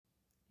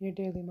Your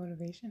daily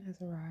motivation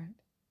has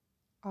arrived.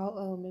 All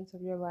elements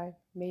of your life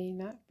may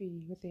not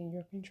be within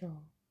your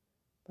control,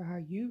 but how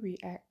you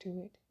react to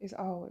it is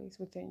always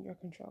within your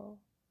control.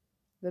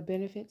 The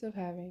benefits of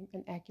having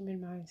an acumen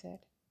mindset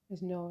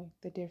is knowing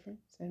the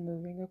difference and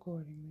moving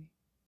accordingly.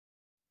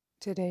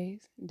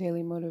 Today's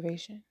daily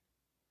motivation: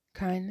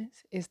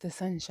 kindness is the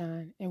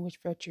sunshine in which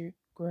virtue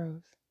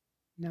grows.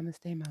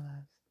 Namaste, my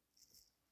loves.